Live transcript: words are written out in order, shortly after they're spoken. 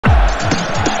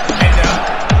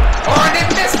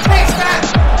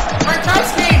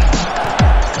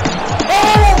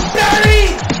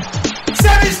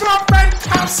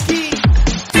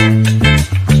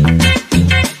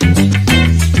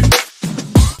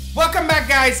Welcome back,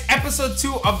 guys. Episode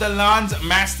 2 of the Lawns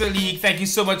Master League. Thank you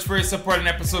so much for your support in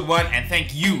episode 1, and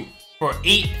thank you for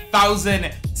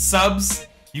 8,000 subs.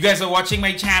 You guys are watching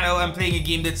my channel. I'm playing a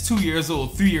game that's 2 years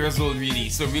old, 3 years old really,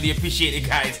 so really appreciate it,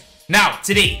 guys. Now,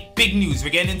 today, big news. We're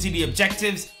getting into the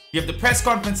objectives. We have the press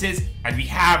conferences, and we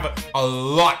have a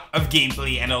lot of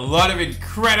gameplay and a lot of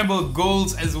incredible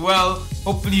goals as well.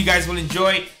 Hopefully you guys will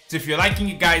enjoy. So if you're liking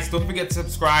it, guys, don't forget to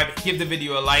subscribe, give the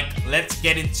video a like. Let's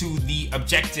get into the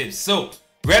objectives. So,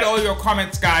 read all your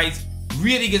comments, guys.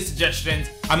 Really good suggestions.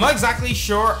 I'm not exactly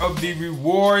sure of the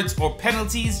rewards or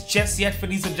penalties just yet for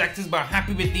these objectives, but I'm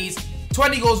happy with these.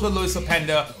 20 goals with Luis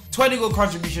Openda, 20 goal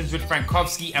contributions with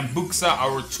Frankowski and Buksa,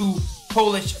 our 2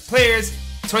 Polish players,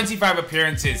 25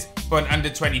 appearances for an under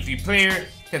 23 player,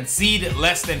 concede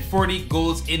less than 40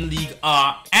 goals in League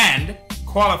A, and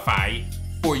qualify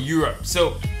for Europe.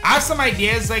 So I have some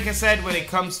ideas, like I said, when it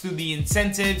comes to the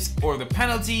incentives or the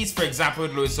penalties. For example,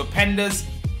 with Luis Openda's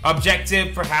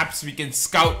objective, perhaps we can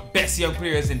scout best young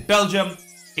players in Belgium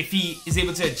if he is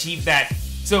able to achieve that.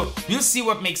 So we'll see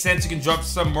what makes sense. You can drop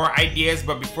some more ideas,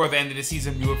 but before the end of the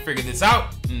season, we will figure this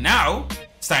out. Now,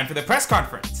 it's time for the press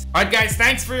conference. All right, guys,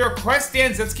 thanks for your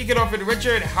questions. Let's kick it off with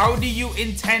Richard. How do you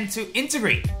intend to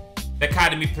integrate the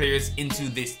academy players into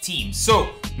this team? So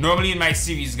normally in my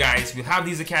series, guys, we'll have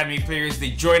these academy players.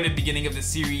 They join at the beginning of the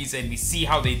series and we see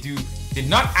how they do. Did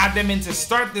not add them in to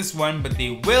start this one, but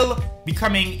they will be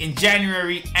coming in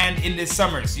January and in the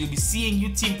summer. So you'll be seeing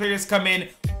new team players come in,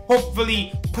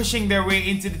 hopefully pushing their way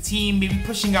into the team, maybe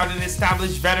pushing out an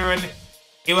established veteran.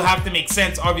 It will have to make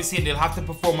sense, obviously, and they'll have to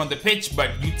perform on the pitch,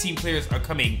 but new team players are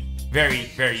coming very,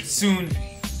 very soon.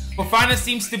 Fofana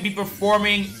seems to be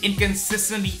performing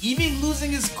inconsistently, even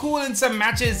losing his cool in some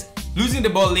matches, losing the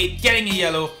ball late, getting a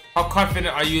yellow. How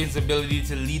confident are you in his ability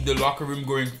to lead the locker room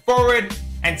going forward?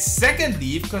 And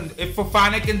secondly, if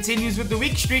Fofana continues with the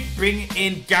weak streak, bring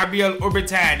in Gabriel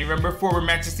Obertan. You remember, former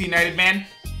Manchester United man?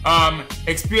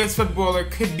 Experienced footballer,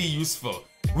 could be useful.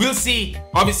 We'll see.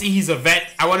 Obviously, he's a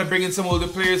vet. I want to bring in some older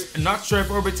players. I'm not sure if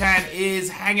Obertan is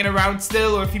hanging around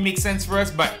still or if he makes sense for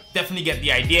us, but definitely get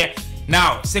the idea.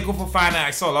 Now, Seko Fofana,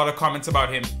 I saw a lot of comments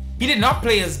about him. He did not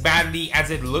play as badly as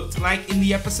it looked like in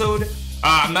the episode.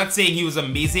 I'm not saying he was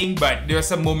amazing, but there are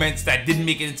some moments that didn't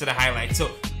make it into the highlights.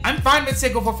 So I'm fine with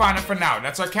Seko Fofana for now.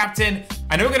 That's our captain.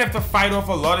 I know we're going to have to fight off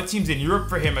a lot of teams in Europe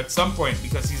for him at some point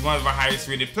because he's one of our highest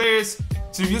rated players.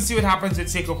 So we'll see what happens with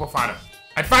Seko Fofana.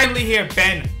 And finally here,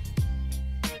 Ben.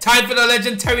 Time for the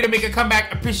legend Terry to make a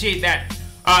comeback. Appreciate that.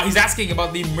 He's asking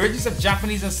about the emergence of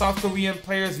Japanese and South Korean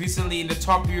players recently in the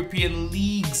top European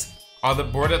leagues. Are the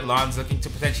board at Lawns looking to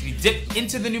potentially dip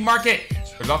into the new market?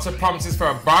 With lots of promises for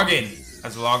a bargain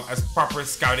as long as proper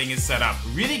scouting is set up.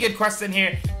 Really good question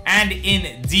here. And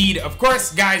indeed, of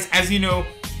course, guys, as you know,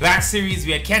 last series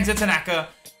we had Kenta Tanaka.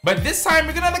 But this time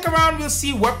we're gonna look around. We'll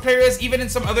see what players, even in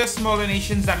some other smaller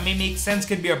nations that may make sense,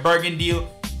 could be a bargain deal.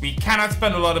 We cannot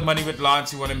spend a lot of money with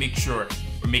Lawns. We want to make sure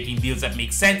we're making deals that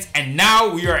make sense. And now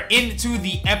we are into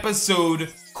the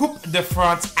episode Coupe de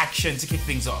France action to kick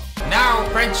things off. Now,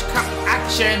 French Cup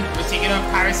action. We're taking on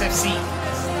Paris FC.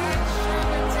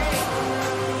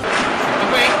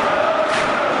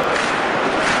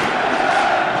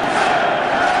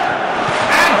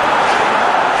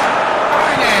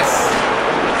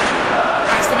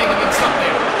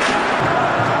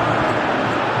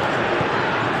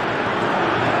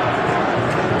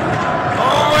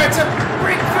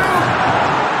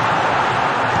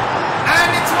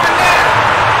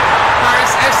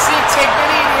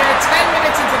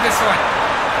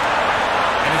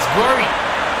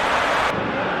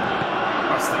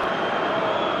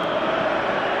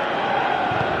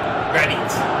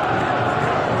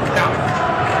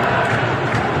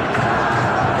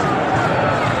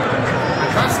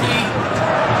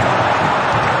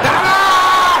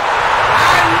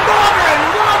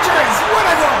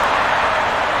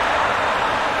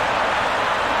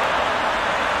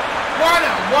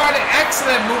 What an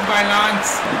excellent move by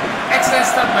Lawns. Excellent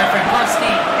stuff by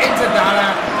Frankowski into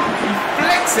Dala. He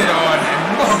flicks it on and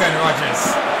Morgan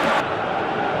Rogers.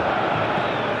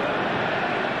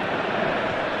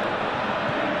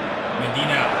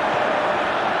 Medina.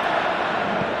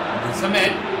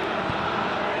 Samit.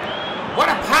 What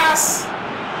a pass!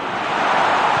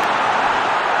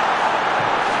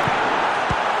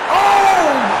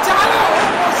 Oh! Dala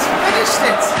almost finished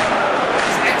it!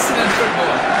 It's excellent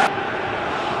football.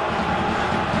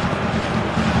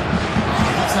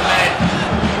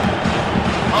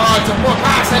 Oh, it's a poor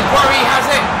pass, and Corey has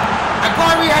it. And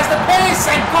Corey has the pace,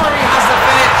 and Corey has the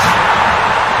finish.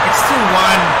 It's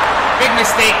 2-1. Big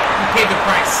mistake. He paid the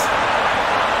price.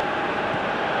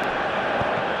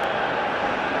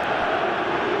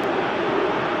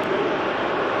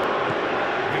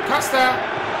 Costa.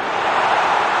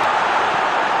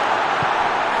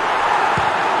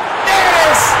 There it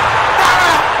is!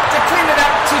 Donna to clean it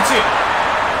up, 2-2.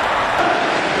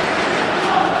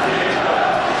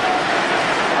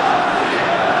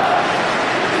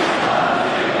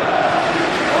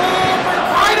 Oh,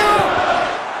 Mercado!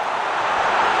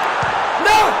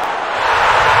 No!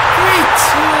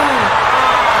 3-2.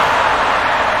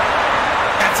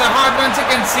 That's a hard one to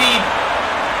concede.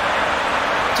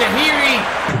 Jahiri.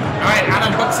 Alright,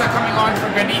 Adam Buksa coming on for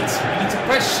Granit. We need to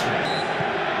push.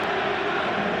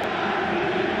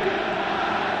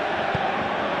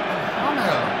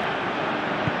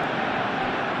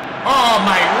 Oh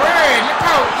my word! Look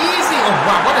how easy! Oh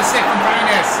wow, what a save from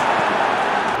Fernandez.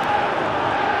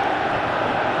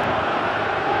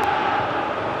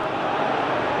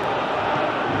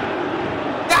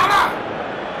 Donna!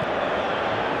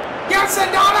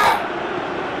 Gelson Donna!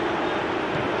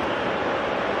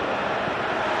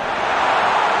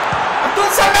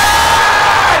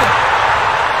 Abdul-Samad!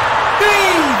 3-3!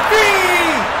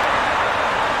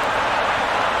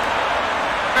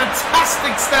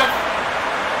 Fantastic stuff.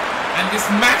 And this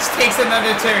match takes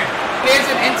another turn. Plays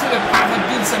it into the path of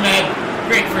Abdul-Samad.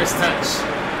 Great first touch.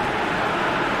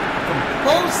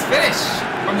 Composed finish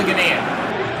from the Ghanaian.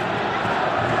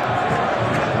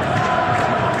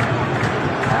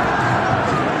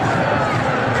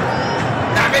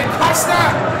 David Costa!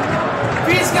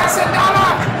 Chris Gasandala!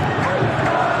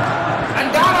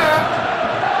 Andala!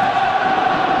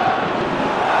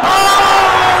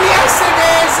 Oh, yes it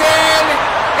is in!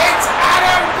 It's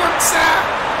Adam Buksa!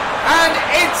 And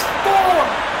it's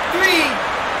 4-3.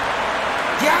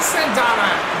 Gasandala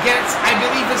gets, I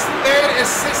believe, his third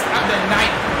assist of the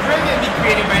night. Brilliantly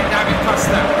created by David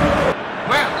Costa.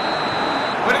 Well,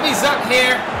 what a result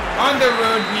here. On the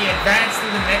road, we advance to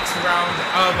the next round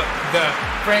of the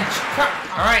French Cup.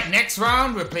 Alright, next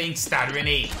round, we're playing Stade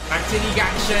Rennais. Back to league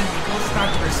action, we go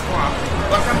Stade Brestois.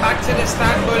 Welcome back to the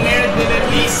Stade Bonheur de la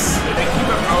Nice with a keep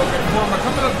of our reform. A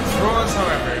couple of draws,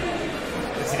 however.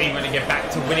 Today, we're going to get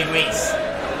back to winning ways.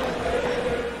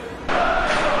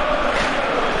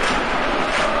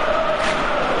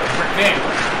 Work there.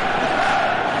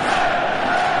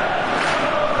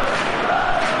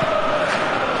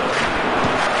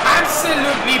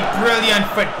 Absolutely brilliant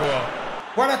football.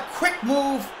 What a quick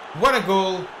move. What a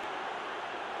goal.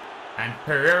 And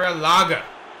Pereira Laga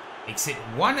makes it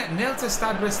 1-0 to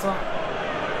Stade Brestois.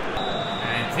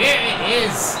 And there it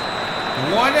is.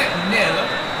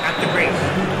 1-0 at the break.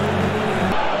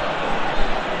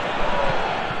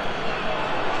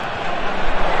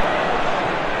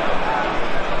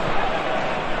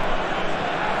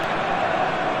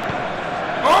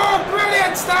 Oh,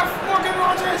 brilliant stuff. Morgan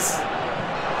Rogers.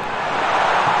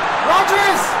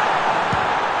 Rogers!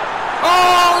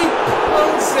 Oh, he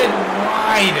pulls it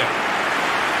wide.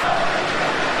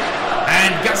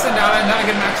 And Gasandala, not a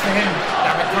good match for him.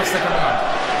 David Costa coming on.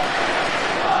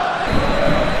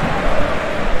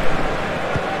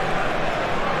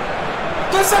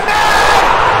 Abdul-Samad!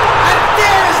 And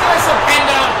there is Nelson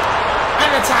Penda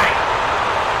and the tie.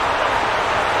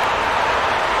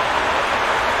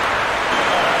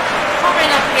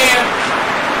 Coming up here.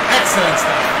 Excellent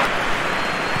stuff.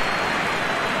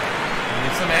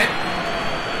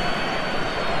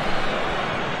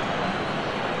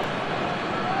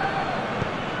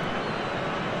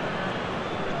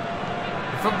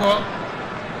 Football.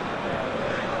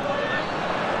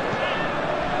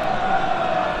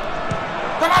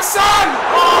 Son!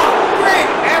 Oh, great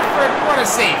effort. What a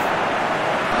save.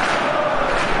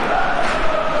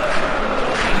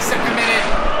 82nd minute.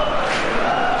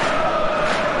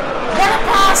 What a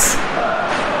pass!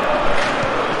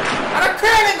 And a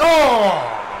curling.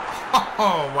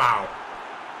 Oh, wow.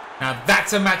 Now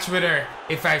that's a match winner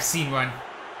if I've seen one.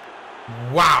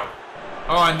 Wow.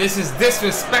 Oh, and this is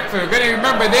disrespectful. We're going to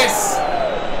remember this.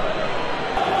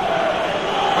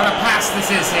 What a pass this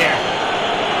is here.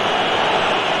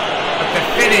 The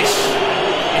finish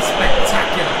is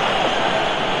spectacular.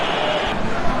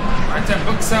 Martin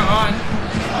Buksa on.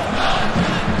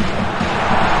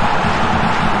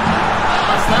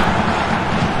 Costa.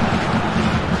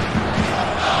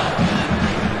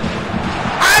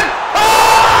 And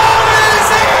oh,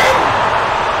 it's in!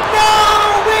 No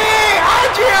way!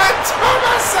 Adrian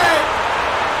Thomason!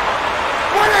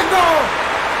 What a goal!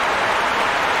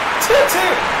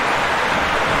 2-2.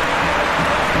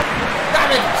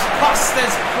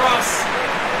 Costa's cross.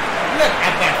 Look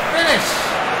at that finish.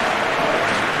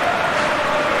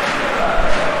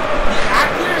 The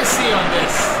accuracy on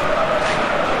this.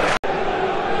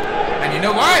 And you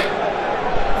know what?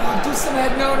 Oh, do some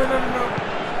head. No. No.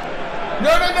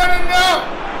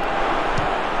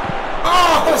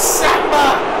 Oh,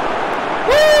 Samba!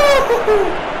 Woo!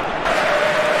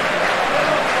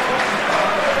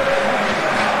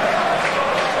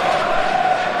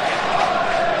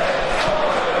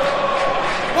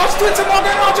 What's doing to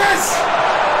Morgan Rogers?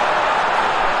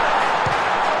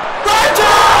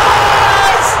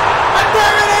 Rogers! And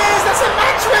there it is! That's a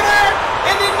match winner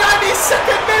in the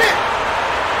 92nd minute!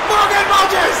 Morgan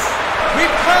Rogers! We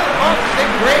pulled off the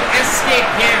great escape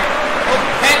here.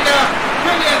 Openda,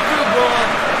 brilliant through ball.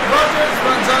 Rogers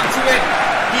runs onto it.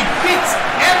 He beats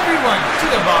everyone to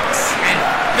the box and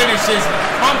finishes with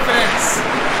confidence.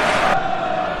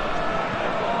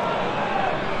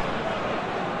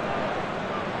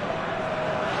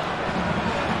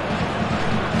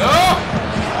 No!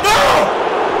 No!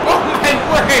 Oh my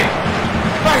word!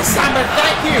 By Samba,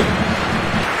 thank you!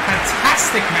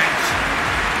 Fantastic match.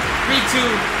 3-2,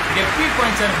 we get 3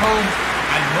 points at home,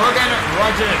 and Morgan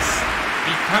Rogers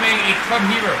becoming a club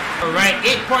hero. Alright,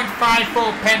 8.5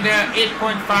 for Penda,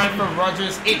 8.5 for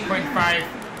Rogers, 8.5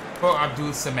 for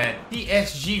Abdul Samad.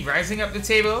 PSG rising up the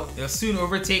table. They'll soon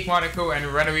overtake Monaco and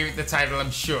run away with the title,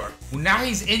 I'm sure.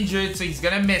 Unahi's injured, so he's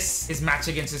gonna miss his match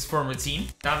against his former team.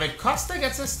 David Costa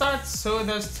gets a start, so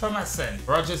does Thomason.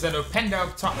 Rogers and Openda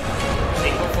up top.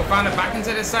 They go Fofana back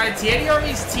into the side. Thierry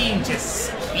Henry's team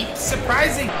just keeps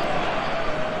surprising.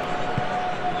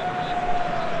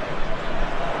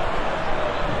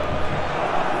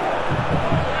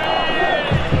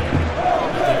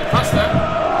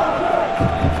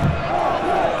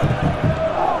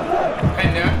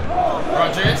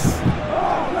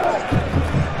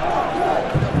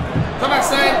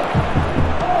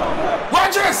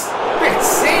 Rogers! Great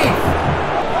save!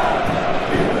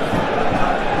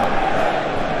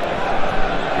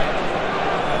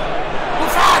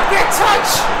 Buffon, great touch!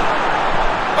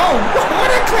 Oh,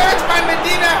 what a clearance by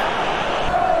Medina!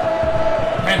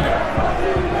 Pender.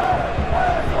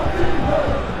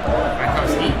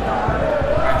 Frankowski.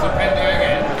 Back to Pender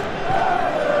again.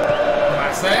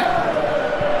 Marseille.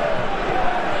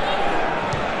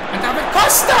 And David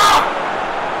Costa!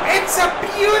 It's a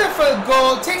beautiful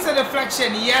goal. Takes a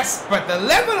deflection, yes, but the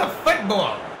level of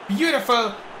football.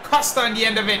 Beautiful. Costa on the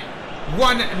end of it.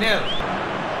 1-0.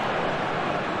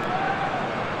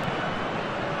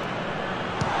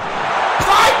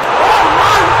 Oh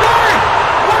my word!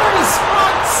 What a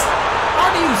response!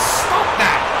 How do you stop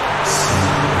that?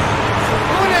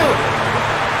 Who knew?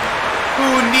 Who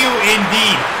knew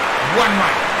indeed?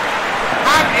 1-1.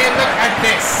 Have a look at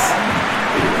this.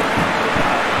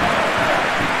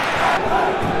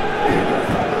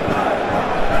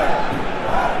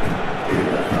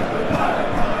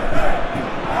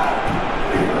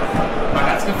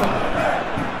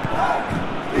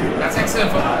 That's excellent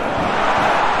football.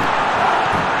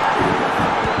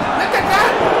 Look at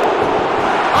that!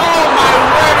 Oh my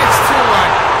word, it's 2-1.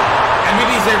 And we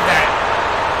deserve that.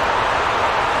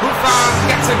 Buffon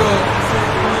gets a goal.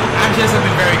 Anges have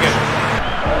been very good.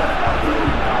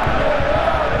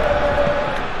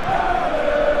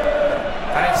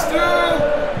 And it's through.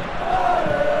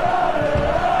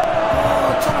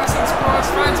 Oh, Thomason's cross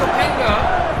finds Openda.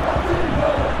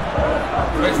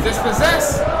 But it's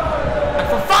dispossessed. And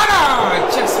Fofana!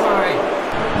 Just right.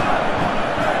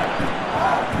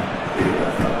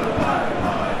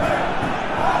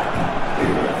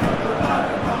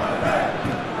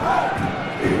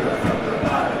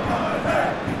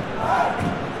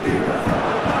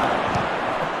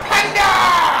 Panda!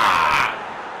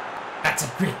 That's a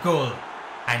great goal.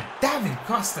 And David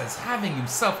Costa's having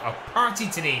himself a party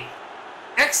today.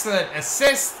 Excellent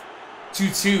assist.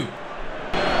 2-2.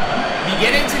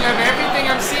 Beginning to love everything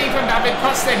I'm seeing from David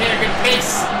Costa here. Good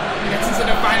pace. Gets into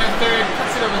the final third.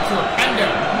 Cuts it over to Openda.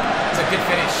 It's a good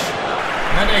finish.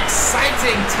 Another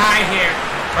exciting tie here.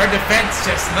 Our defense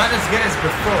just not as good as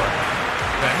before.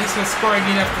 But at least we're scoring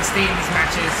enough to stay in these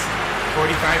matches.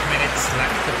 45 minutes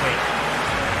left to play.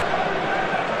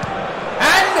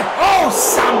 And, oh,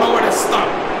 Samba, what a stop.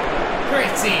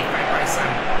 Great save by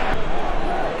Samba.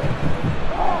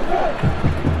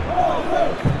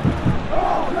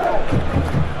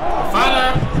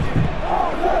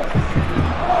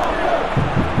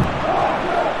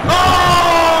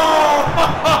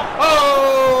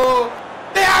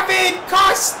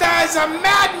 Costa's a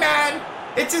madman!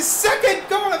 It's his second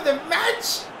goal of the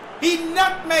match! He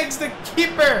nutmegs the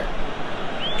keeper!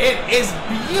 It is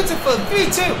beautiful!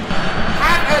 3-2!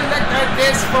 Have a look at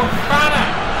this for Fofana!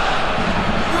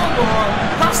 Good ball,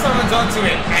 Costa runs onto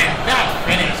it, and that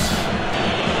finish!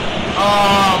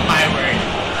 Oh my word!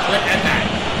 Look at that!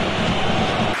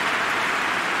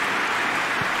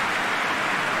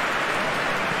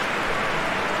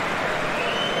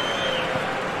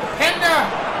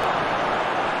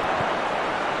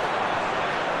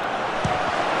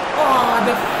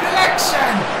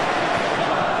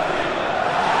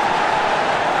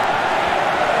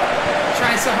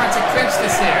 so hard to clinch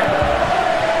this here.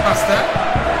 Costa.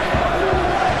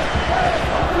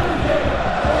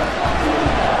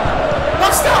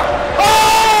 Costa!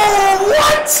 Oh,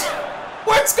 what?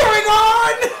 What's going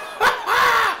on?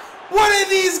 What are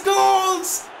these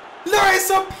goals?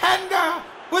 Loris Openda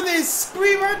with a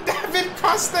screamer. David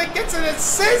Costa gets an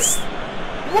assist.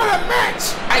 What a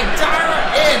match! Idara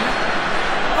in.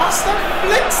 Costa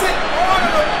flicks it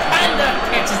on. Openda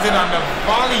catches it on the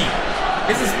volley.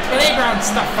 This is playground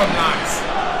stuff from Lance.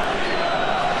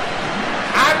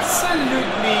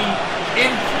 Absolutely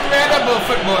incredible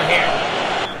football here.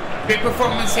 Great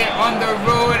performance here on the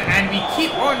road, and we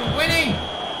keep on winning.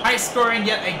 High scoring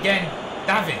yet again.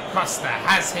 David Costa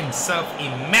has himself a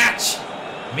match,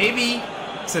 maybe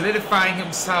solidifying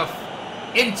himself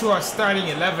into our starting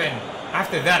 11.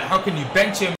 After that, how can you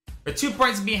bench him? We're 2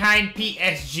 points behind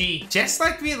PSG. Just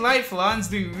like real life, Lon's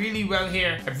doing really well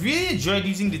here. I've really enjoyed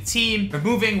using the team. We're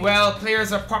moving well.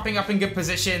 Players are popping up in good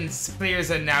positions.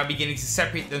 Players are now beginning to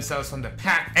separate themselves from the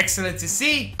pack. Excellent to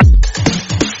see.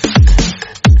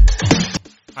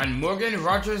 And Morgan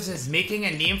Rogers is making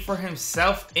a name for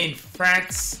himself in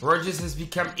France. Rogers has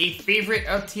become a favorite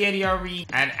of Thierry Henry,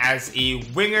 and as a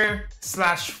winger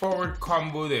slash forward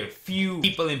combo, there are few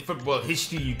people in football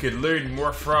history you could learn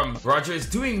more from. Rogers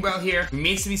doing well here.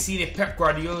 Remains to be seen if Pep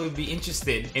Guardiola will be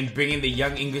interested in bringing the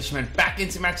young Englishman back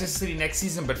into Manchester City next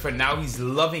season, but for now he's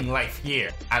loving life here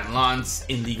at Lens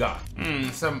in Liga.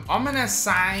 Some ominous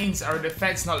signs. Our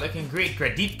defense not looking great.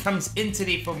 Gradit comes in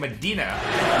today for Medina.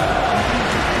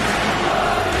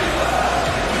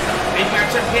 Big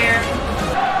matchup here.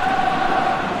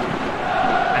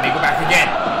 And they go back again.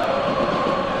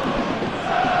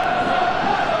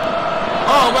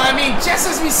 Oh, well, I mean, just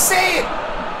as we say it,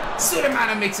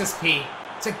 Sulemana makes us pay.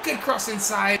 It's a good cross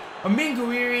inside.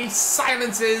 Omingawiri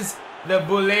silences the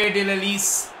Boulet de la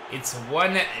Lys. It's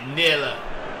 1-0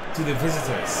 to the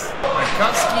visitors.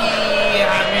 Markowski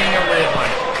having a weird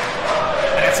one.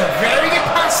 And that's a very good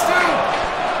pass through.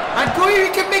 And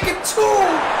Goyri can make it 2.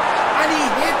 And he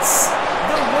hits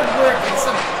the woodwork. It's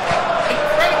an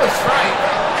incredible strike.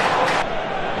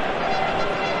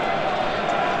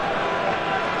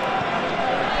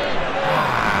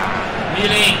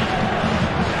 Kneeling.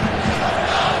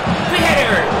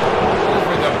 Three-header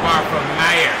over the bar from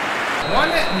Meyer.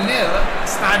 1-0.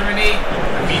 Stade Rennais.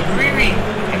 Miguri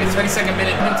in the 22nd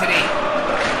minute win today.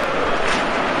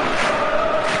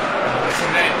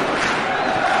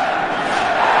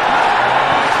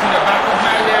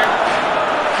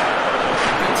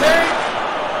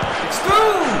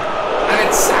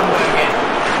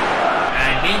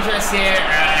 Here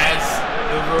as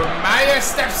Meyer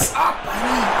steps up and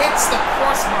he hits the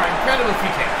crossbar. Incredible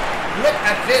free kick. Look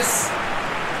at this.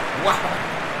 Wow.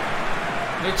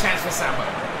 No chance for Samba.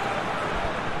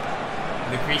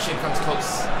 The creation comes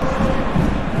close.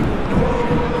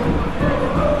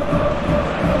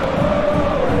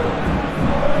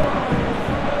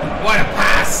 What a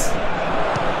pass.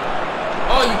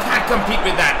 Oh, you can't compete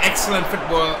with that. Excellent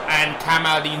football, and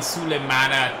Kamaldeen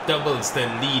Sulemana doubles the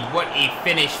lead. What a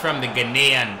finish from the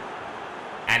Ghanaian.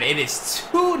 And it is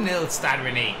 2-0 Stade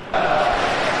Rennais.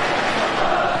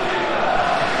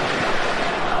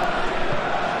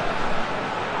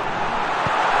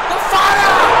 Fofana!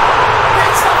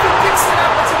 Great stuff, he picks it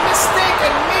up. It's a mistake,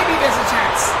 and maybe there's a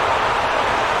chance.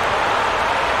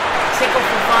 Take off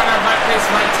Fofana, right place,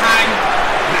 right time.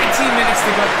 19 minutes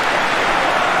to go.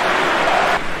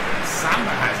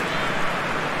 Samba has it.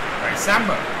 Right,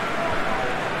 Samba.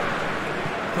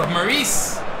 Claude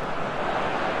Maurice.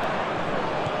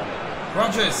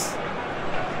 Rogers.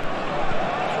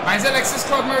 Finds Alexis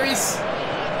Claude Maurice.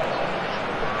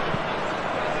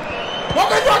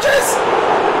 Morgan Rogers!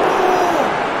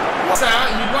 Sir,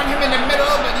 you'd want him in the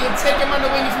middle, but you'd take him on the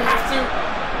wing if you have to.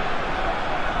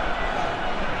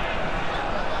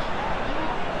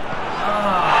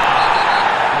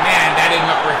 Man, that did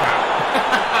not work out.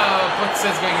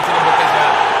 Says going into the book as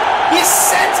well. He's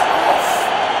sent off.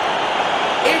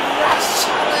 A rash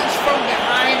challenge from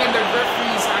behind, and the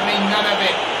referee's having none of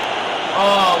it.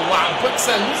 Oh wow,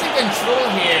 Buxa losing control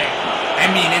here. I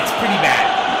mean, it's pretty bad.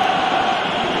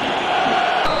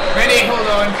 Ready, hold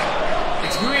on.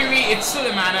 It's Guiri, it's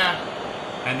Sulemana,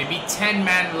 and they beat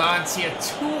 10-man Lens here.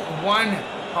 2-1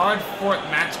 hard-fought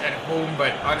match at home,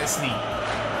 but honestly,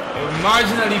 they were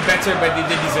marginally better, but they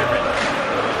did deserve it.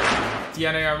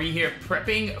 Thierry Henry here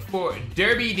prepping for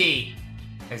Derby Day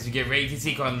as we get ready to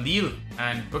take on Lille,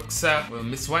 and Buxa will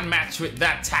miss one match with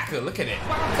that tackle. Look at it.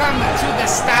 Welcome to the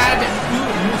Stade du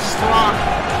Moustoir.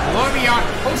 Lorient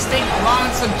hosting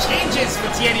along some changes for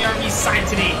Thierry Henry's side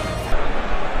today.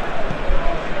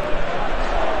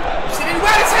 Sitting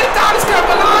well, it's headed down, it's going to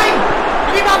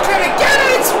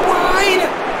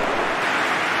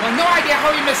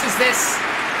this?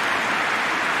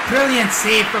 Brilliant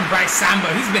save from Bryce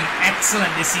Samba. He's been excellent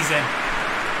this season.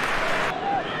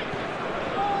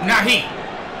 Nahi.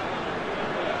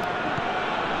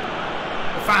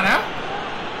 Fofana.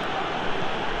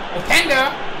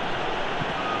 Openda.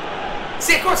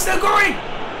 Sekou still going.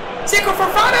 Sekou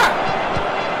Fofana.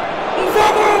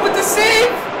 Mvogo with the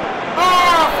save.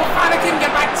 Oh, Fofana couldn't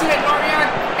get back to it. Lorient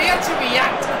failed to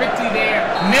react quickly there.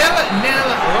 0-0.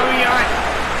 Lorient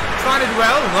started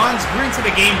well. Lons grew into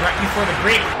the game right before the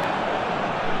break.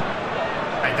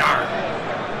 Aidar.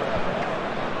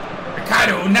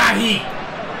 Ricardo Nahi.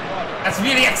 That's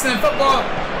really excellent football.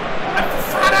 And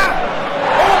Fofana.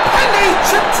 Oh, Pele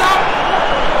tripped up.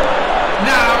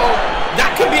 Now,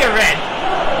 that could be a red.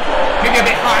 Maybe a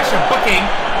bit harsh of booking.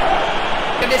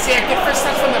 But they say a good first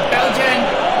touch from the Belgian.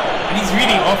 And he's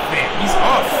really off there. He's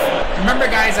off. Remember,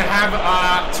 guys, I have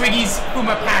Twiggy's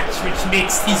Puma patch, which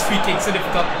makes these free kicks so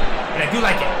difficult. And I do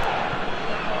like it.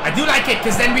 I do like it,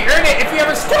 because then we earn it if we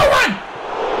ever score one.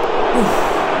 Oof.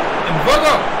 And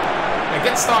Bogo. A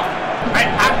good stop. Right,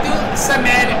 Abdul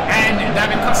Samed and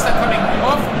David Costa coming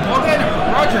off. Morgan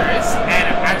Rogers and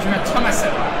Adrian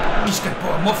Thomason. He's good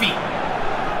boy, Muffy.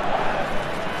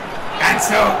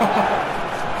 Danso.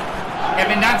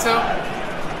 Kevin Danso.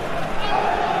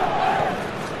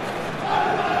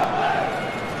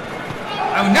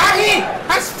 Oh, Nahi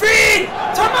has freed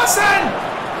Thomason.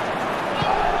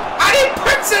 And he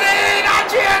puts it in.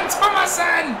 Adrian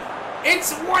Thomason.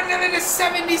 It's 1-0 in the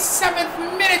 77th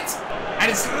minute. And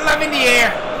it's love in the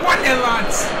air. 1-0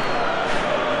 Lons.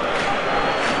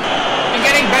 And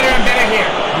getting better and better here.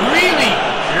 Really,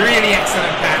 really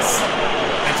excellent pass.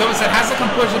 And Thomason has the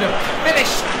composure to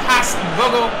finish past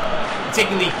Bogo.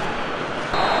 Take the lead.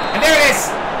 And there it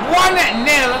is. 1-0.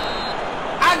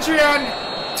 Adrian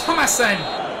Thomason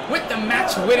with the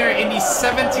match winner in the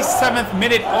 77th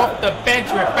minute off the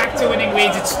bench. We're back to winning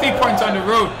ways. It's 3 points on the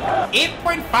road.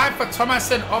 8.5 for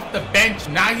Thomason off the bench.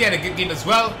 Now he had a good game as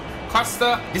well.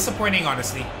 Costa, disappointing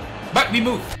honestly. But we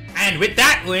move. And with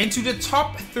that, we're into the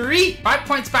top 3. 5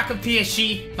 points back of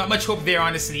PSG. Not much hope there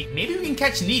honestly. Maybe we can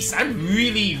catch Nice. I'm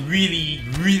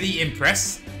really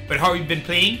impressed with how we've been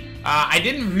playing. I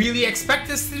didn't really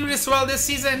expect us to do this well this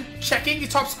season. Checking the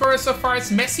top scorers so far, it's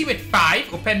Messi with 5,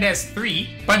 Openda has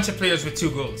 3, bunch of players with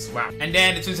 2 goals. Wow. And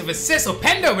then in terms of assists,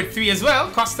 Openda with 3 as well,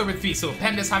 Costa with 3, so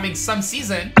Openda's having some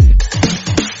season.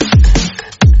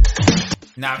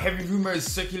 Now, heavy rumors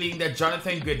circulating that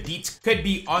Jonathan Guedes could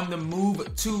be on the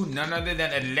move to none other than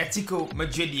Atletico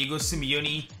Madrid. Diego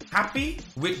Simeone happy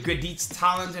with Guedes'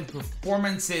 talent and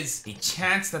performances. A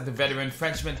chance that the veteran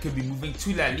Frenchman could be moving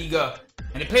to La Liga.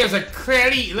 And the players are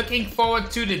clearly looking forward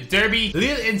to the derby.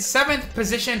 Lille in 7th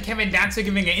position. Kevin Danso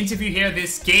giving an interview here.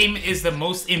 This game is the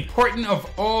most important of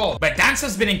all. But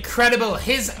Danso's been incredible.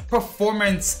 His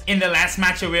performance in the last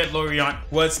match away at Lorient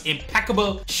was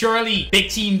impeccable. Surely big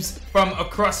teams from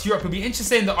across Europe will be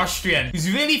interested in the Austrian, who's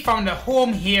really found a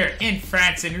home here in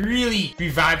France and really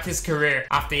revived his career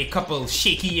after a couple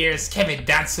shaky years. Kevin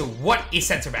Danso, what a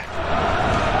centre back.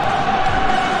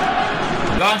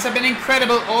 Lons have been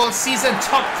incredible all season.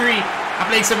 Top 3 are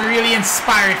playing some really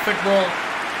inspired football.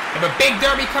 They have a big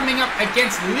derby coming up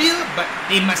against Lille, but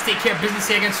they must take care of business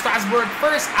here against Strasbourg.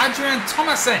 First, Adrian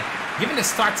Thomason given the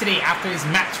start today after his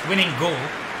match-winning goal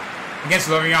against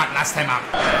Lorient last time out.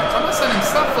 Thomason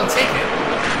himself will take it.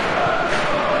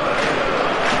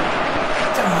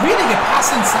 It's a really good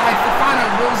pass inside. Fofana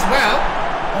rolls well.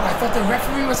 Oh, I thought the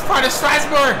referee was part of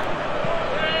Strasbourg.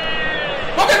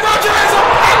 Morgan Rogers!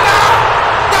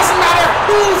 Doesn't matter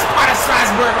who's part of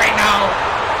Strasbourg right now.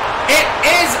 It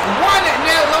is 1-0.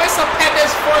 Luis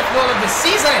Openda's 4th goal of the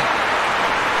season.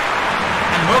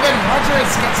 And Morgan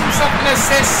Rogers gets himself an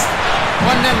assist.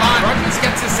 1-0 on. Rogers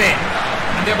gets us in.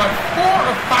 And there are about 4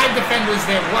 or 5 defenders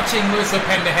there watching Luis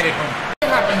Openda head it home.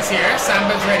 What happens here?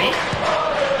 Samba's ready.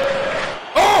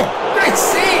 Oh! Great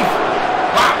save!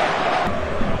 Wow.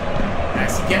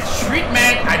 As he gets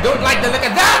treatment. I don't like the look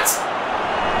of that!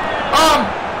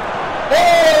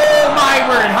 Oh my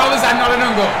word, how is that not an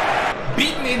own goal?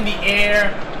 Beaten in the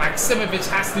air, Maksimovic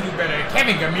has to do better.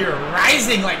 Kevin Gamir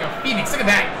rising like a phoenix, look at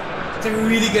that. It's a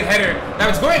really good header. Now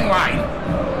it's going wide.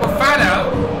 Fofana,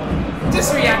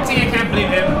 just reacting, I can't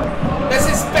believe him.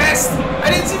 That's his best,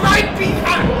 and it's right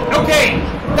behind. Okay,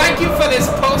 thank you for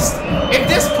this post. If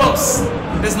this post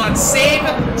does not save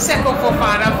Sekou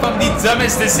Fofana from the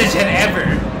dumbest decision ever,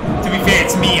 to be fair,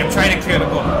 it's me, I'm trying to clear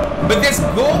the goal. But this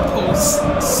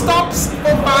goalpost stops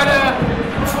Fofana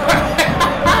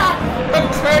from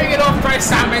clearing it off by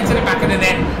Samba into the back of the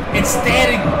net. Instead,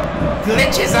 it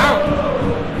glitches out.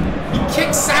 He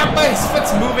kicks Samba, his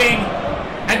foot's moving,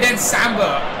 and then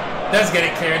Samba Does get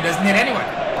it clear, doesn't hit anyone.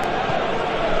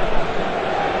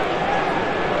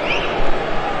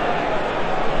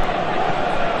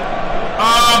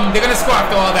 They're gonna score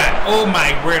after all that. Oh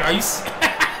my word, are you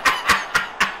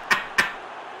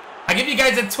I give you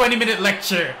guys a 20-minute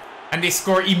lecture and they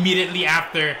score immediately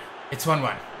after. It's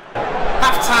 1-1.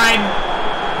 Halftime,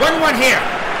 1-1 here.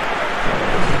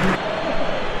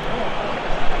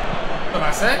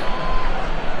 Tomasa,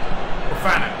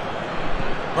 Fofana,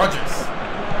 Rogers,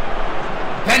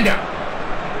 Penda.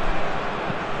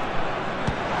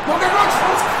 Morgan Rogers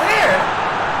was clear.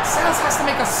 Sales has to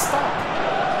make a stop.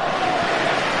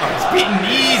 Oh, he's beaten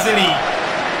easily.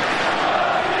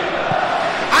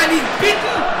 And he's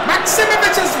beaten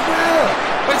Maksimovic as well.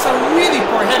 But it's a really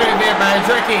poor header there by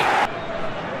Jerky.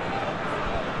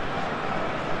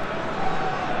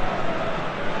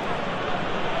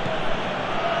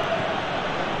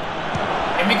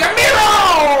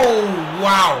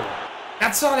 Wow,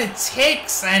 that's all it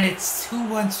takes, and it's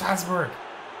 2-1 Strasbourg.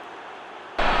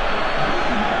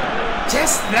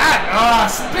 Just that,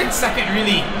 split second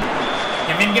really.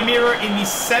 Kevin Gamiro in the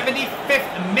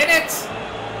 75th minute.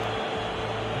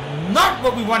 Not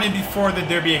what we wanted before the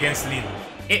derby against Lille.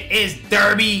 It is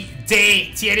derby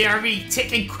day. Thierry Henry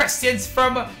taking questions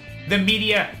from the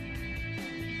media.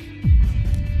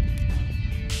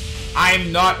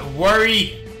 I'm not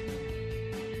worried.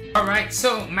 Alright,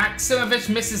 so Maksimovic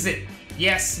misses it.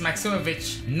 Yes,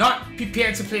 Maksimovic not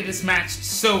prepared to play this match.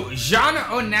 So Jean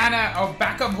Onana, our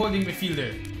backup holding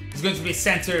midfielder, is going to be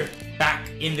center back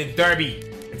in the derby.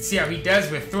 Let's see how he does.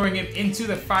 We're throwing him into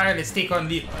the fire. Let's take on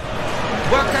Lille.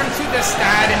 Welcome to the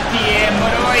Stade Pierre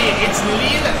Mauroy. It's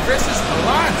Lille versus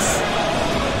Lens.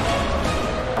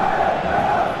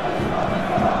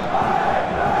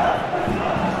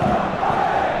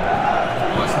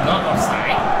 Was not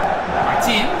offside.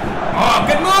 Martin. Oh,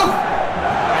 good move.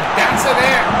 A dancer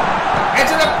there. Edge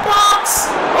of the box.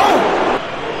 Oh.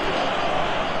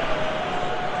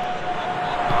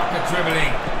 Good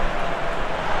dribbling.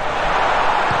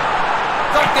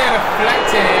 Got there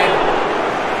deflected.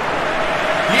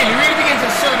 Lille really begins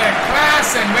to show their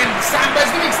class, and when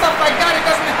Samba's doing stuff like that, it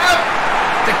doesn't help.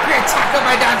 The great tackle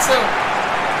by Danso.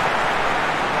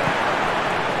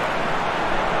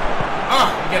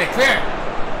 Oh, we get it clear.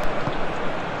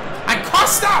 And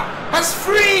Costa has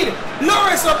freed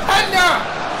Loris Openda.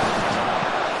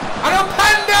 And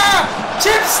Openda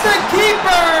chips the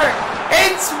keeper.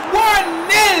 It's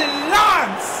 1-0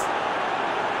 Lens.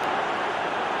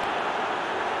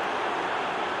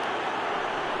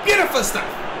 Beautiful stuff.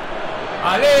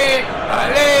 Ale,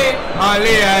 ale,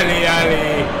 ale, ale,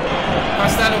 ale.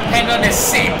 Costa and Openda on the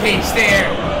same page there.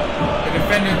 The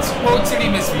defender totally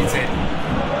misreads it.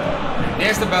 And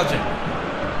there's the Belgian.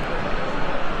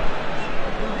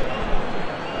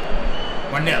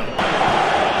 1-0.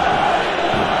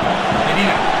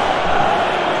 Medina.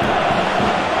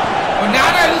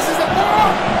 Onana loses the ball.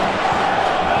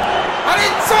 And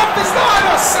it's off his line.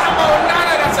 Osama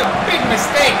Onana, that's a big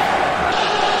mistake.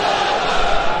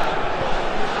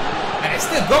 And it's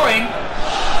still going.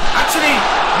 Actually,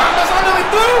 Mamba's on the way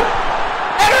through.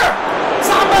 Header.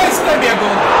 Samba is going to be a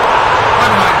goal.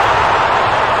 1-1.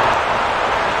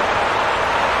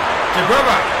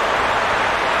 Jagrova.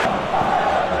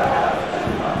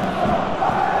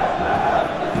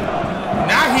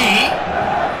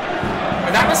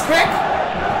 That was quick.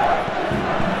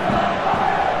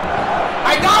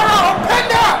 Aidara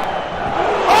Openda.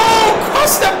 Oh,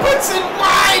 Costa puts it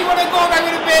wide. What a goal that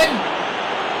would have been.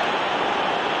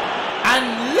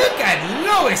 And look at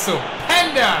Lois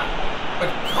Openda.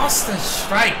 But Costa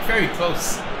strike very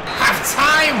close. Half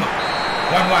time.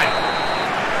 1-1.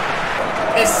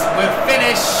 This will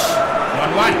finish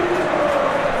 1-1.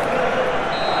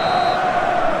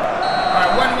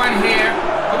 Alright, 1-1 here.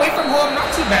 Away from home, not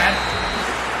too bad.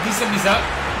 Decent result.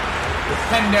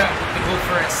 Penda with the goal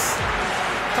for us.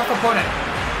 Tough opponent.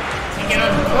 Taking on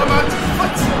Clement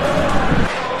foot.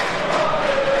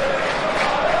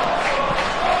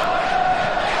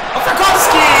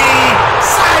 Ofakovsky!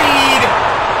 Side!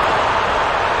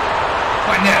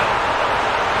 1-0.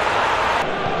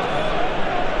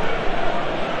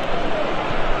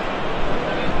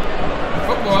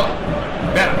 Football.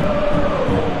 Better.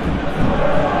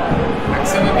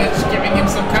 Maksimovic giving him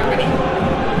some company.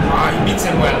 Oh, he beats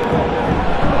him well.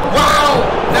 Wow!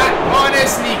 That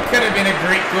honestly could have been a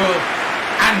great goal.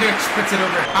 Andrich puts it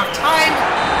over. Half time.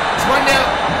 It's 1-0.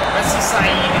 Let's see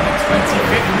Saeed in the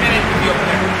 25th minute with the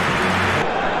opener.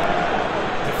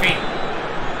 Defeat.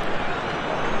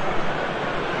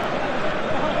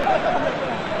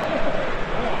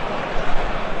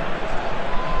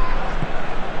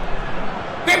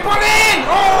 They put in!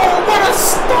 Oh, what a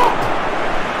stop!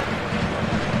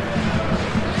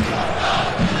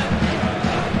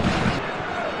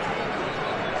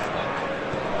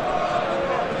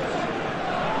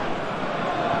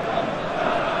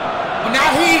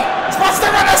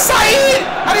 Saeed!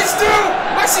 And it's through!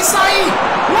 Messi Saeed!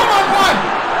 1-on-1!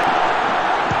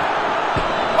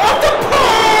 Off the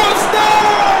post! No!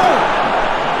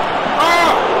 Oh!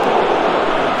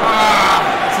 Ah,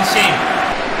 it's a shame.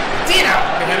 Dina!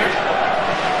 The header.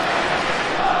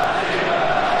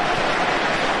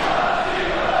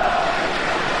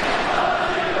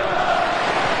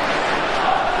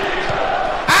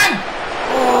 And!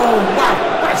 Oh, wow!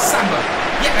 What a samba!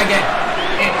 Yet again.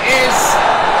 It is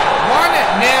 1-0.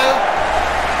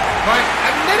 But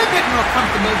a little bit more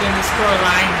comfortable than the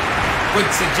scoreline would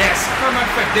suggest.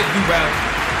 Hermanford did do well,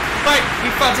 but we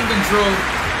felt in control.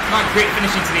 Not great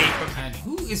finishing today. And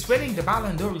who is winning the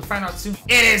Ballon d'Or? We'll find out soon.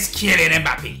 It is Kylian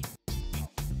Mbappe.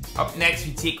 Up next,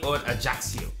 we take on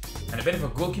Ajaccio. And a bit of a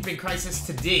goalkeeping crisis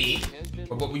today.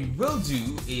 But what we will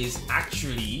do is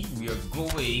actually, we are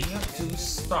going to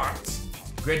start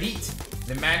Gradit.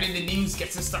 The man in the news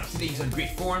gets a start today. He's on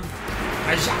great form.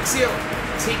 Ajaccio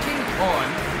taking on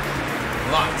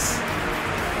Lots.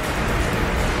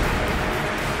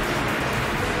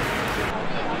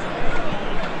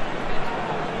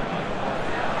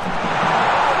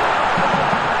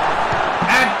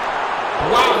 And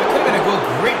wow, that could have been a goal.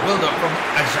 Great build-up from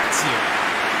Ajaccio.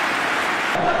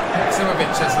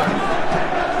 Simovic has left.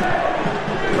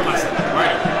 Thomas,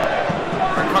 right.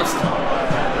 Costa.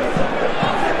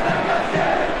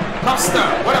 Costa,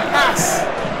 what a pass!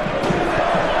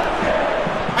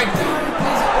 I thought he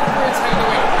plays it over, it's headed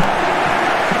away.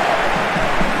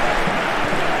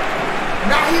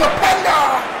 Nahi Openda!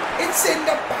 It's in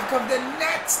the back of the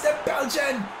net, the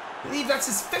Belgian. I believe that's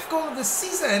his 5th goal of the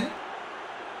season.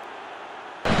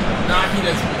 Nahi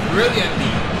does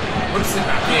brilliantly. Puts it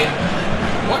back in.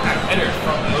 What a header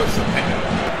from Lewis Openda.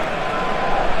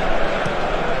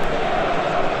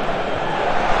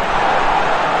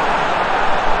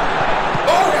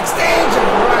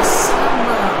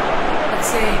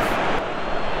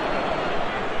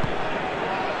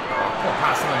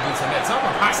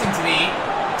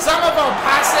 Some of our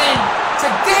passing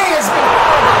today has been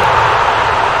horrible,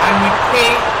 and we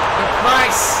pay the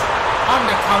price on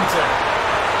the counter.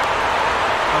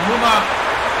 Amuma,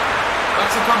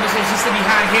 lots of conversations to be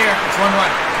had here. It's 1-1.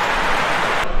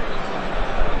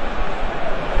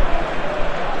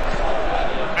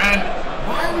 And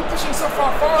why are we pushing so far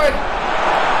forward?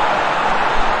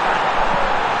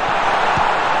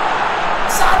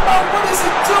 Samba, what is he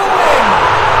doing?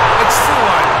 It's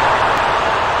 2-1.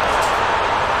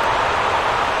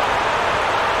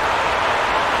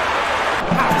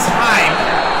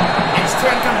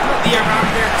 Turned completely around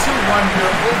here, 2-1. We were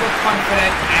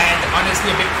overconfident and honestly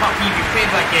a bit cocky. We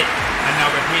played like it, and now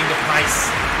we're paying the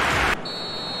price.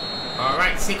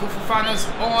 Alright, Seko Fofana's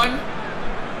on.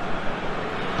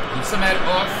 Musamed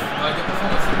off. Good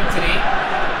performance from him today.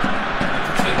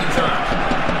 To turn things around.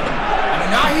 And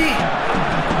Nahi!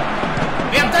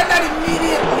 We have done that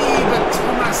immediately, but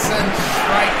Thomason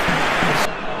strike.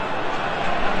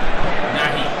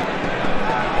 Nahi.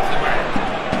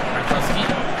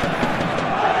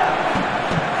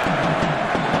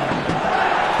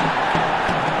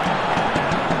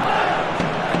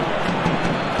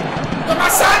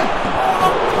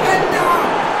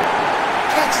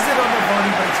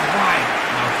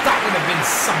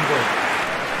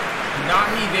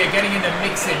 Nahi, they're getting in the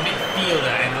mix in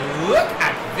midfielder, and look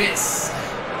at this.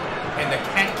 And they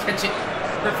can't catch it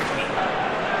perfectly.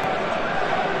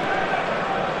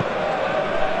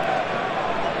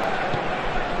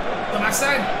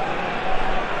 Thomason.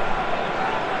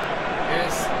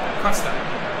 Here's Costa.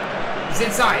 He's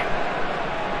inside.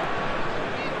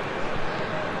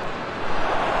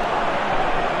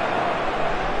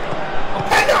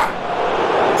 Openda!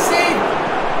 Save!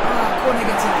 Ah, Corner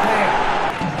gets it there.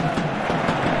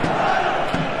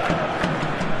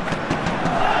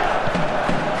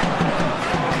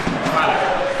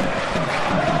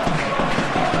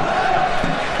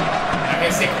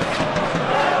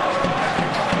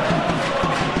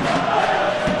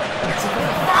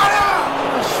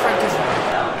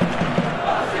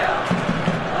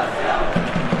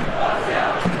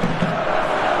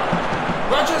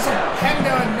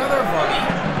 Another volley.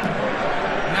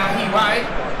 Nahi wide.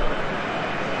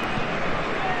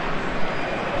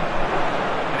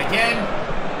 And again,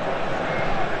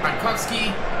 Pankowski,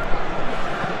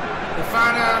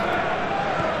 Fofana,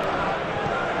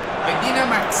 Medina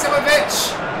Maximovic,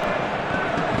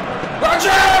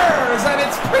 Rogers, and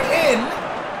it's put in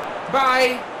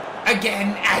by,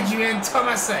 again, Adrian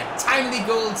Thomason. Timely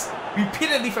goals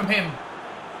repeatedly from him.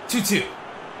 2-2.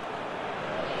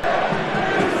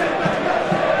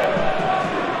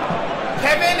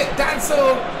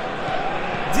 Danso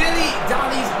Dilly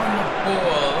Dolly's on the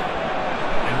ball,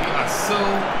 and we are so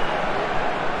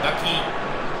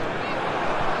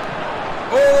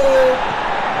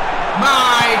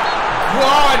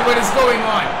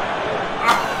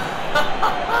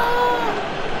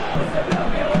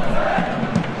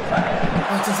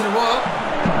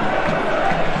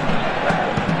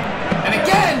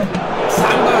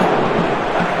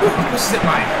pushes it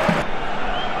by.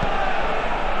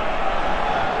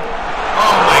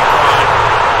 Oh my god.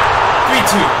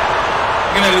 3-2.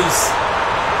 We're gonna lose.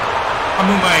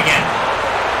 Amuma again.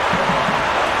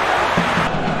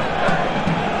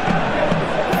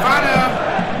 Fana.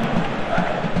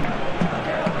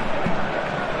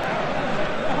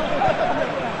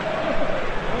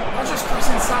 I'll just cross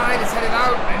inside, it's headed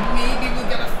out, and maybe we'll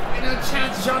get a final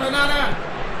chance. John Onana.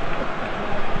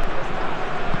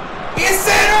 Is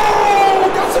it? Oh,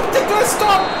 that's a ridiculous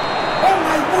stop. Oh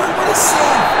my word, what a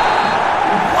save.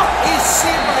 What a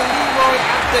save by Leroy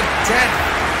at the death.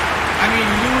 I mean,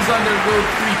 lose on the road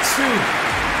 3-2.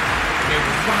 A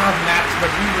wild match, but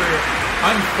we were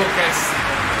unfocused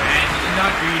and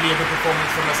not really a good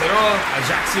performance from us at all.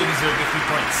 Ajaccio deserved the 3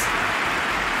 points.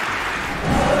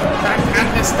 Back at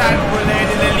the start, Boulain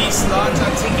de Lelys. Lons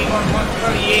are taking on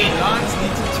 138. Lons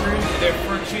need to turn their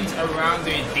fortunes around.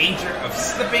 They're in danger of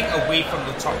slipping away from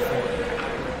the top 4.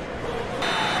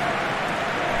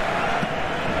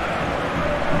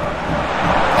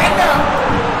 And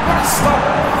what a stop!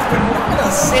 What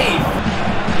a save!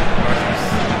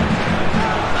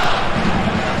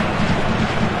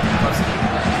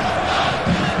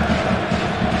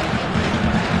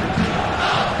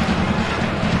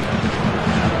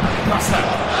 Costa.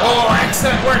 Oh,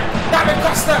 excellent work! David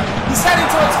Costa! He's heading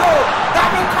towards goal!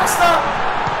 David Costa!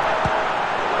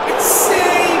 It's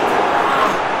saved!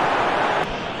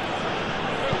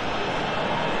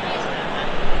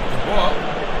 The ball.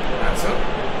 That's it.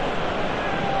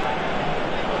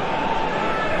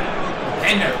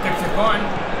 Ender kept it going.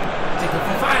 Take it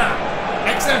for Fofana.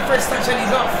 Excellent first touch and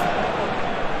he's off.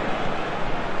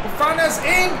 Fofana's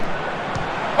in.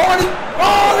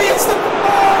 Oh, he hits the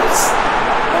balls!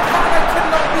 Fofana could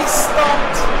not be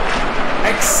stopped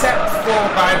except for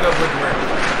by the woodwork.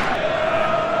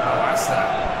 Oh, that's that.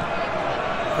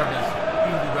 Covered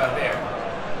really well there.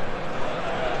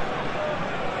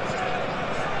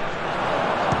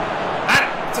 And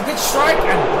it's a good strike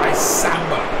and Bryce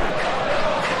Samba.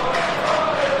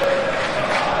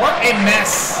 What a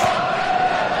mess.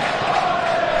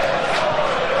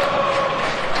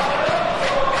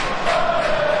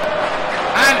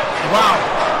 And wow.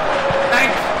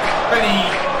 Thankfully,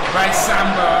 Bryce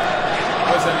Samba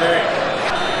was alert.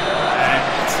 And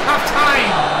it's half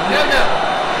time. 0-0.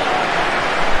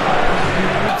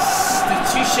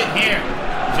 Substitution here.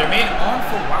 Jermaine on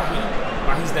for Wahi.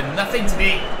 Wahi's done nothing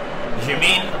today.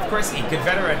 Jermaine, of course, a good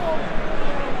veteran.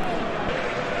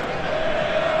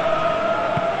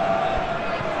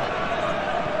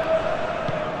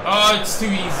 Oh, it's too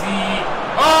easy.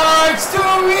 Oh, it's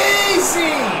too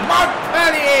easy.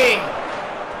 Montpellier.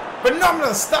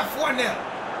 Phenomenal stuff. 1-0.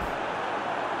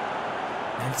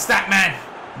 And it's that man.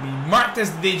 We marked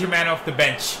as the danger man off the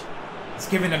bench. It's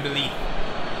giving him the lead.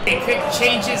 A quick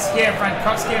changes here.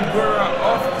 Frankowski and Bura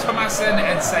off Thomason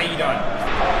and Saidon.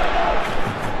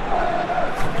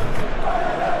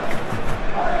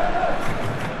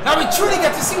 Now we truly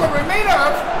get to see what we're made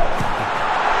of.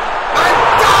 And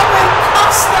David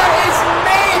Costa is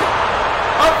made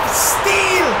of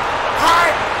steel,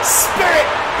 heart, spirit,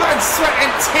 blood, sweat,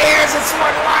 and tears. It's 1-1.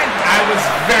 I was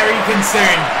very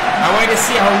concerned. I wanted to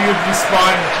see how he would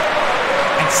respond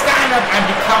and stand up and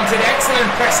be counted. Excellent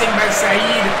pressing by Said.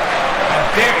 And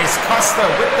there is Costa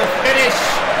with the finish.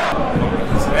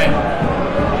 He's red.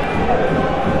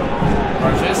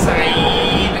 Roger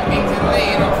Said being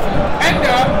delayed off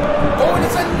Ender. Oh, and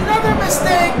it's another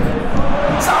mistake.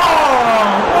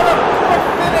 Oh, what a poor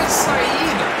finish,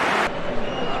 Said.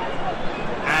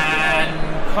 And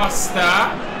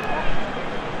Costa.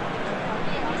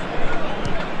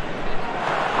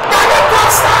 David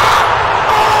Costa!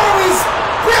 Oh, he's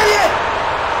brilliant!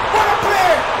 What a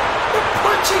player! The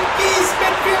Portuguese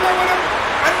midfielder with an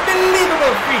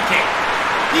unbelievable free kick.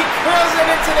 He curls it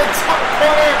into the top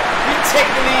corner. We take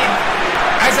the lead.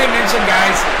 As I mentioned,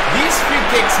 guys, these free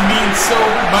kicks mean so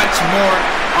much more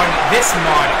on this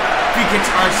mod. Free kicks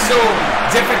are so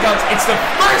difficult. It's the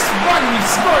first one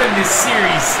we've scored in this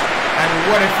series. And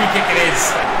what a free kick it is.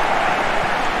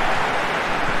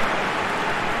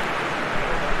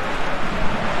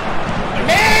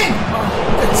 Man! Oh,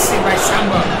 good save by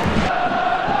Samba.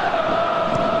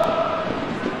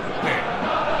 There.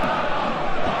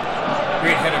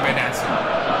 Great header by Nancy.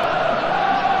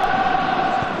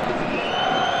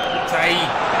 Said.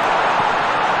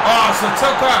 Oh,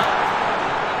 Sotoka.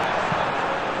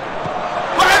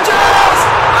 Rogers!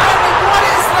 And what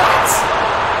is that?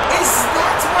 Is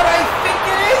that what I think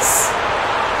it is?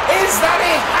 Is that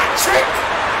a hat trick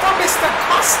for Mr.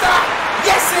 Costa?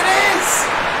 Yes, it is!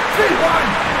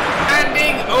 3-1.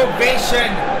 Standing ovation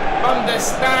from the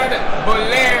Stade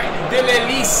Boulain de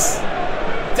Lelys.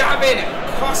 David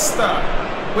Costa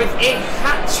with a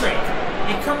hat-trick.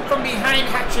 A come from behind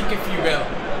hat-trick, if you will.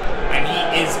 And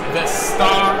he is the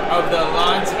star of the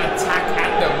Lens attack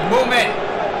at the moment.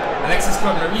 Alexis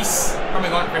Maurice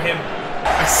coming on for him.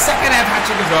 A second half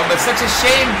hat-trick as well, but such a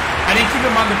shame I didn't keep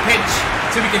him on the pitch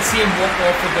so we could see him walk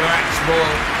off with the match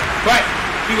ball. But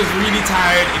he was really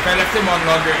tired. If I left him on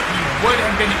longer, he would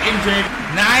have been injured.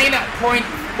 9.4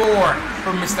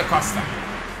 for Mr. Costa.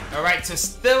 Alright, so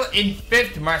still in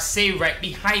 5th, Marseille right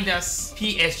behind us.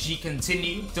 PSG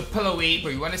continue to pull away,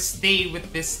 but we want to stay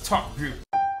with this top group.